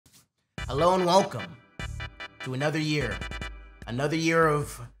Hello and welcome to another year. Another year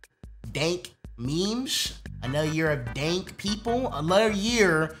of dank memes, another year of dank people, another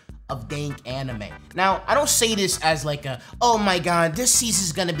year of dank anime. Now, I don't say this as like a, oh my god, this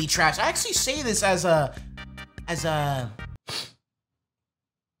season's gonna be trash. I actually say this as a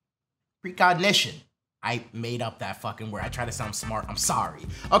precognition. I made up that fucking word. I try to sound smart. I'm sorry.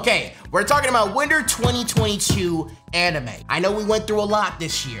 Okay, we're talking about winter 2022 anime. I know we went through a lot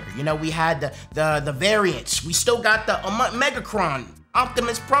this year. You know, we had the variants. We still got the Megacron,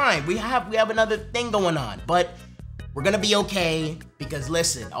 Optimus Prime. We have another thing going on, but we're gonna be okay because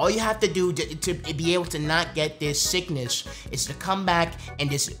listen, all you have to do to be able to not get this sickness is to come back and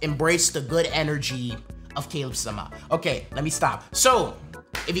just embrace the good energy of Caleb-sama. Okay, let me stop. So,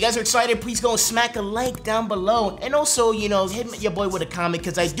 if you guys are excited, please go and smack a like down below. And also, you know, hit your boy with a comment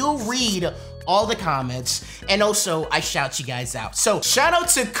because I do read all the comments. And also, I shout you guys out. So, shout out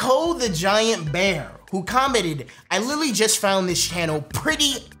to Ko the Giant Bear, who commented, I literally just found this channel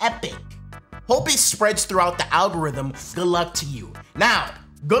pretty epic. Hope it spreads throughout the algorithm. Good luck to you. Now,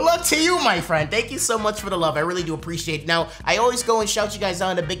 good luck to you, my friend. Thank you so much for the love. I really do appreciate it. Now, I always go and shout you guys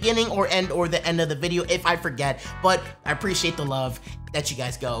out at the beginning or the end of the video if I forget, but I appreciate the love that you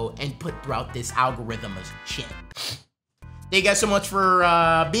guys go and put throughout this algorithm of shit. Thank you guys so much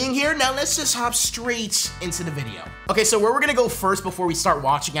for being here. Now let's just hop straight into the video. Okay, so where we're gonna go first before we start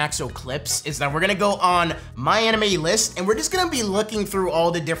watching actual clips is that we're gonna go on my anime list and we're just gonna be looking through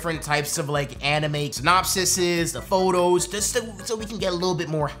all the different types of like anime synopsises, the photos, just so we can get a little bit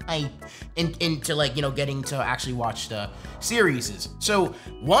more hype into like, you know, getting to actually watch the series. So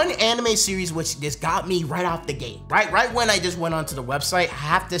one anime series which just got me right off the gate, right when I just went onto the website, I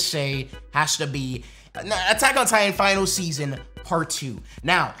have to say has to be Attack on Titan Final Season Part 2.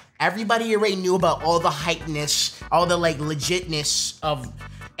 Now, everybody already knew about all the hypeness, all the like legitness of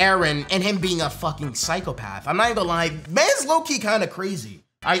Eren and him being a fucking psychopath. I'm not even gonna lie, man's low-key kind of crazy.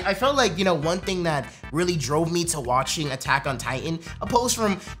 I felt like, you know, one thing that really drove me to watching Attack on Titan, opposed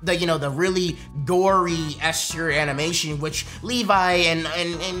from the, you know, the really gory S-tier animation, which Levi and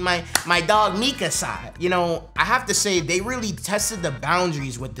my dog Mika-san, you know, I have to say, they really tested the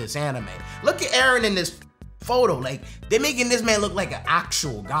boundaries with this anime. Look at Eren in this photo, like, they're making this man look like an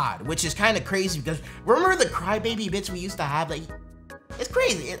actual god, which is kind of crazy because remember the crybaby bits we used to have? Like, it's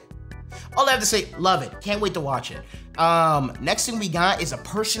crazy. All I have to say, love it. Can't wait to watch it. Next thing we got is a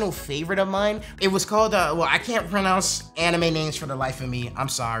personal favorite of mine. It was called, well, I can't pronounce anime names for the life of me. I'm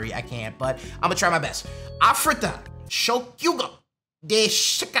sorry, I can't, but I'm gonna try my best. Arifureta, Shokugyou,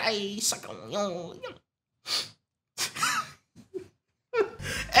 Deshi.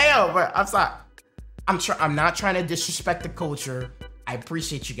 Hey, yo, bro, I'm sorry. I'm not trying to disrespect the culture. I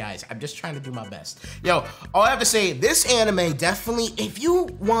appreciate you guys. I'm just trying to do my best. Yo, all I have to say, this anime definitely, if you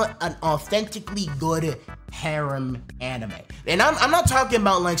want an authentically good harem anime, and I'm not talking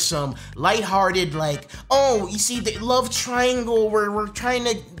about like some lighthearted, like, oh, you see the love triangle where we're trying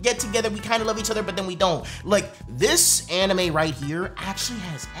to get together, we kind of love each other, but then we don't. Like, this anime right here actually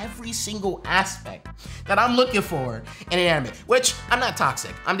has every single aspect that I'm looking for in an anime, which I'm not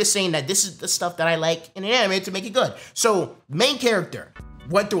toxic. I'm just saying that this is the stuff that I like in an anime to make it good. So, main character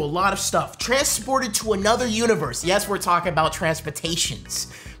went through a lot of stuff, transported to another universe. Yes, we're talking about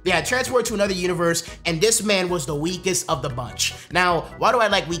transportations. Yeah, transported to another universe, and this man was the weakest of the bunch. Now, why do I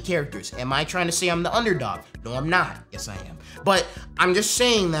like weak characters? Am I trying to say I'm the underdog? No, I'm not. Yes, I am. But I'm just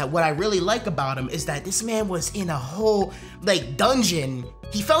saying that what I really like about him is that this man was in a whole, like, dungeon.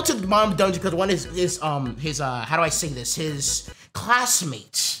 He fell to the bottom of the dungeon because one of his how do I say this? His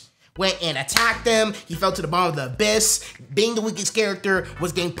classmates went and attacked him. He fell to the bottom of the abyss. Being the weakest character,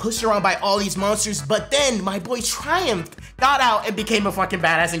 was getting pushed around by all these monsters, but then my boy triumphed, got out, and became a fucking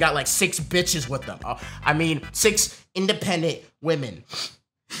badass and got like 6 bitches with them. I mean, 6 independent women.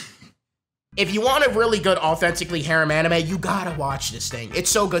 If you want a really good, authentically harem anime, you gotta watch this thing. It's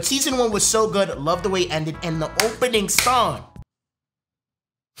so good. Season 1 was so good. Love the way it ended, and the opening song.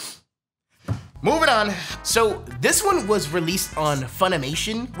 Moving on, so this one was released on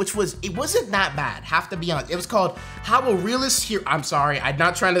Funimation, which it wasn't that bad, have to be honest. It was called How a Realist Hero, I'm sorry, I'm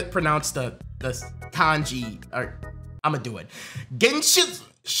not trying to pronounce the kanji, or I'ma do it. Genshin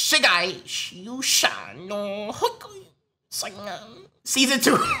Shigai Shusha no Hoku Season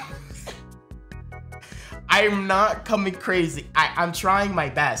 2. I'm not coming crazy, I'm trying my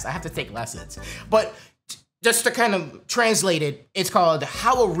best, I have to take lessons, but just to kind of translate it, it's called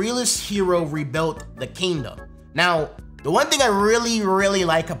How a Realist Hero Rebuilt the Kingdom. Now, the one thing I really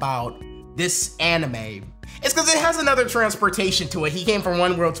like about this anime is because it has another transportation to it. He came from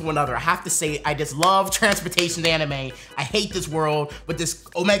one world to another. I have to say, I just love transportation anime. I hate this world with this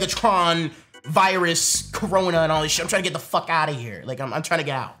Omegatron virus, Corona, and all this shit. I'm trying to get the fuck out of here. Like, I'm trying to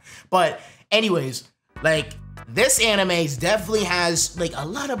get out. But anyways, like, this anime definitely has like a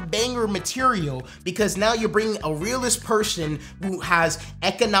lot of banger material because now you're bringing a realist person who has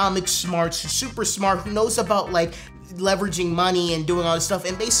economic smarts, who's super smart, who knows about like leveraging money and doing all this stuff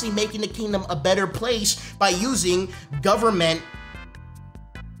and basically making the kingdom a better place by using government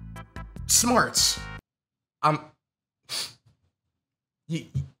smarts.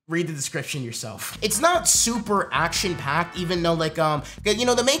 Read the description yourself. It's not super action-packed, even though like, you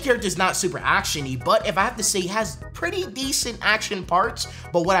know, the main character is not super action-y, but if I have to say, he has pretty decent action parts.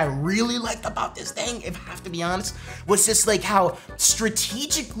 But what I really liked about this thing, if I have to be honest, was just like how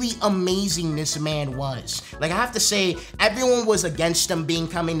strategically amazing this man was. Like, I have to say, everyone was against him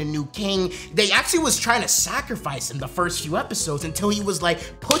becoming the new king. They actually was trying to sacrifice him the first few episodes until he was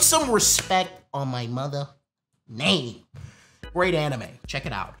like, put some respect on my mother name. Great anime, check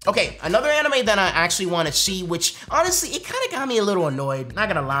it out. Okay, another anime that I actually want to see, which honestly, it kind of got me a little annoyed, not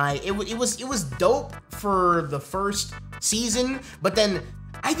gonna lie. It was dope for the first season, but then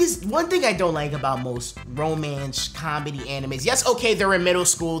one thing I don't like about most romance comedy animes, yes, okay, they're in middle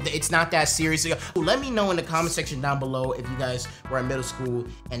school, it's not that serious. Let me know in the comment section down below if you guys were in middle school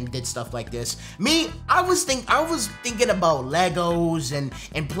and did stuff like this. Me, I was thinking about Legos and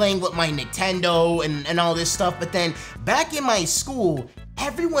playing with my Nintendo and all this stuff, but then back in my school,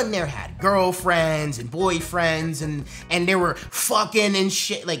 everyone there had girlfriends and boyfriends and they were fucking and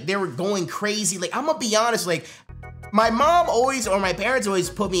shit, like they were going crazy. Like, I'm gonna be honest, like, my mom always, or my parents always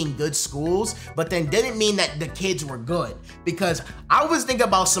put me in good schools, but then didn't mean that the kids were good. Because I was thinking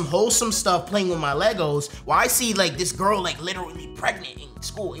about some wholesome stuff playing with my Legos, while I see like this girl like literally pregnant in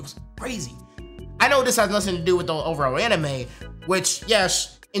school. It was crazy. I know this has nothing to do with the overall anime, which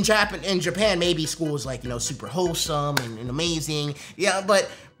yes, in Japan, maybe school is like, you know, super wholesome and amazing. Yeah, but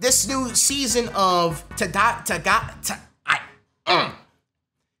this new season of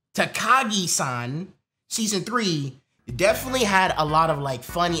Takagi-san, season 3, definitely had a lot of like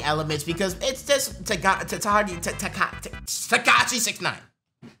funny elements because it's just Takashi69.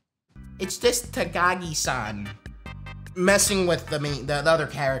 It's just Takagi-san messing with the other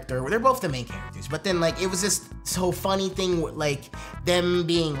character. They're both the main characters, but then like it was this whole funny thing with like them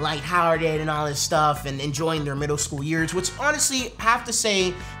being lighthearted and all this stuff and enjoying their middle school years, which honestly I have to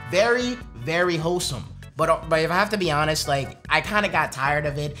say very, very wholesome. But if I have to be honest, like, I kind of got tired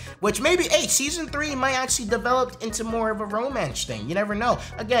of it, which maybe, hey, season 3 might actually develop into more of a romance thing. You never know.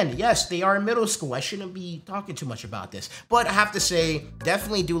 Again, yes, they are in middle school. I shouldn't be talking too much about this, but I have to say,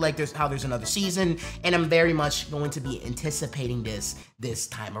 definitely do like this, how there's another season, and I'm very much going to be anticipating this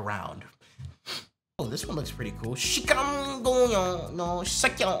time around. Oh, this one looks pretty cool. Shikkakumon no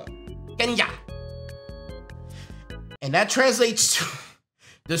Saikyou Kenja. And that translates to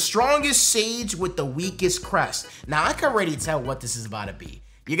the strongest sage with the weakest crest. Now, I can already tell what this is about to be.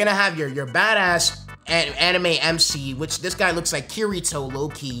 You're gonna have your badass anime MC, which this guy looks like Kirito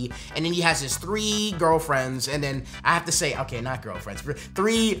low-key, and then he has his 3 girlfriends, and then I have to say, okay, not girlfriends,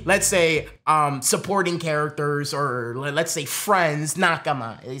 3, let's say, supporting characters, or let's say friends,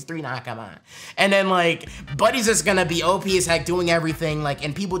 nakama, these 3 nakama. And then like, Buddy's just gonna be OP as heck doing everything, like,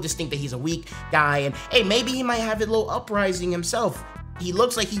 and people just think that he's a weak guy, and hey, maybe he might have a little uprising himself. He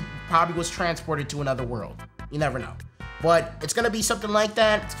looks like he probably was transported to another world. You never know. But it's gonna be something like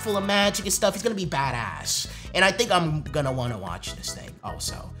that. It's full of magic and stuff. He's gonna be badass. And I think I'm gonna wanna watch this thing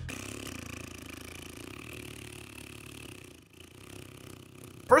also.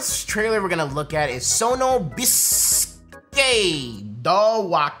 First trailer we're gonna look at is Sono Bisque do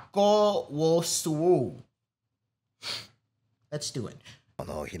Wako wo Suru. Let's do it. こ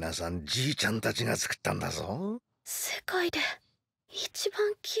のひなさん、じいちゃんたちが作ったんだぞ。世界で一番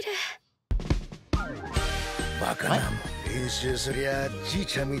綺麗。バカなもん、練習すりゃじい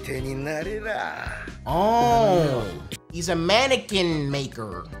ちゃんみてえになれら。Oh, he's a mannequin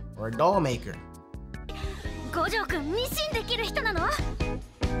maker or a doll maker. 五条くんミシンできる人なの？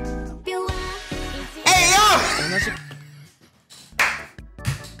 Hey yo!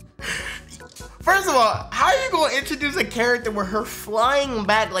 First of all, how are you gonna introduce a character with her flying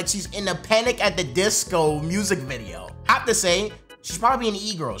back like she's in a Panic at the Disco music video? I have to say, she's probably an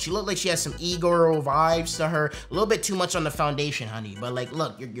e-girl. She looked like she has some e-girl vibes to her. A little bit too much on the foundation, honey. But like,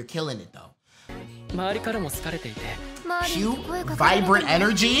 look, you're killing it though. Cute, vibrant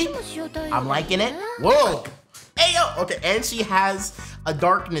energy. I'm liking it. Whoa. Hey yo. Okay, and she has a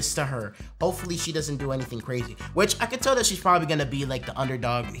darkness to her. Hopefully she doesn't do anything crazy, which I could tell that she's probably gonna be like the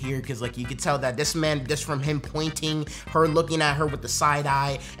underdog here, because like you could tell that this man, just from him pointing, her looking at her with the side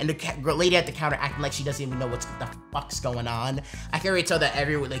eye, and the lady at the counter acting like she doesn't even know what the fuck's going on. I can already tell that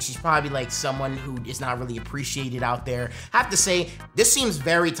everyone, like, she's probably like someone who is not really appreciated out there. I have to say, this seems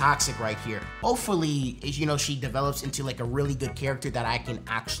very toxic right here. Hopefully, you know, she develops into like a really good character that I can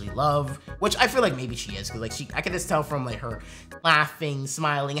actually love, which I feel like maybe she is, because like I can just tell from like her laughing,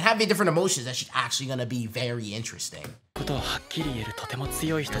 smiling, and having different emotions that she's actually gonna be very interesting.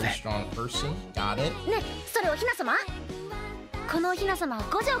 Very strong person. Got it. ね、それおひな様？このおひな様は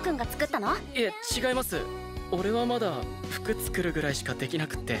五条くんが作ったの？いえ、違います。俺はまだ服作るぐらいしかできな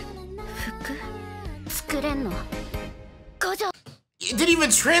くて。服作れんの？五条。It didn't even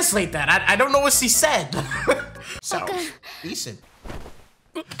translate that. I don't know what she said. So decent.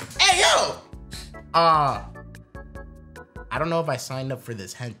 Hey yo. I don't know if I signed up for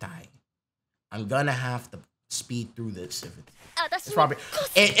this hentai. I'm gonna have to speed through this. If it's probably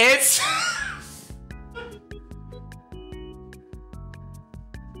it's.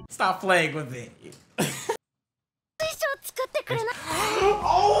 Stop playing with it.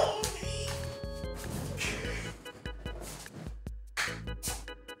 Oh.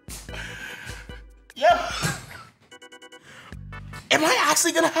 Yeah. Am I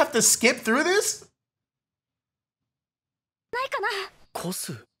actually gonna have to skip through this? ないかな。コ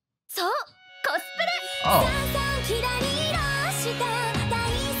ス。そう、コスプレ。Oh.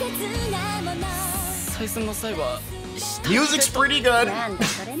 採寸の際は。Music's pretty good. なんだ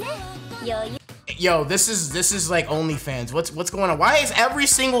それね。余裕。 Yo, this is like OnlyFans. What's going on? Why is every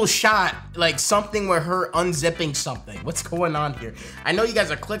single shot like something with her unzipping something? What's going on here? I know you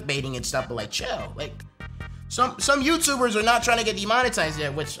guys are clickbaiting and stuff, but like chill. Like some YouTubers are not trying to get demonetized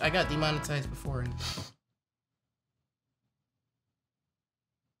yet, which I got demonetized before.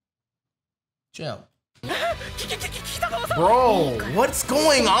 Chill. Bro, what's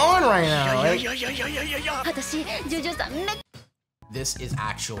going on right now? Like, this is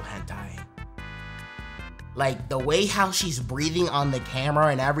actual hentai. Like, the way how she's breathing on the camera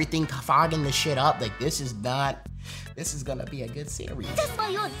and everything, fogging the shit up, like, this is gonna be a good series.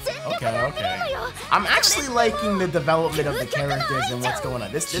 Okay. I'm actually liking the development of the characters and what's going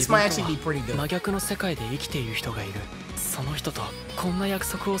on. This might actually be pretty good. 真逆の世界で生きている人がいる。その人とこんな約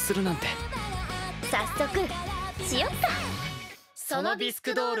束をするなんて。早速しよっか。そのビス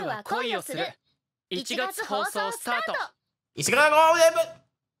クドールは恋をする。1月放送スタート。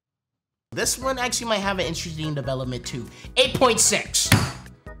This one actually might have an interesting development too. 8.6.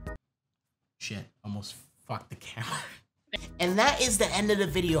 Shit, almost fucked the camera. And that is the end of the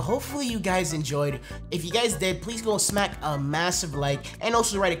video. Hopefully you guys enjoyed. If you guys did, please go smack a massive like and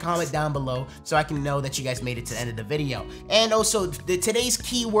also write a comment down below so I can know that you guys made it to the end of the video. And also today's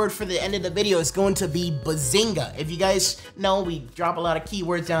keyword for the end of the video is going to be bazinga. If you guys know, we drop a lot of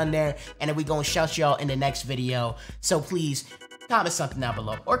keywords down there and then we gonna shout y'all in the next video. So please comment something down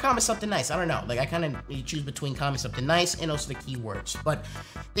below or comment something nice. I don't know, like I kind of choose between comment something nice and also the keywords. But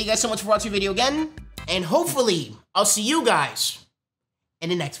thank you guys so much for watching the video again, and hopefully I'll see you guys in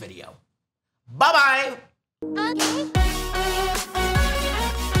the next video. Bye bye.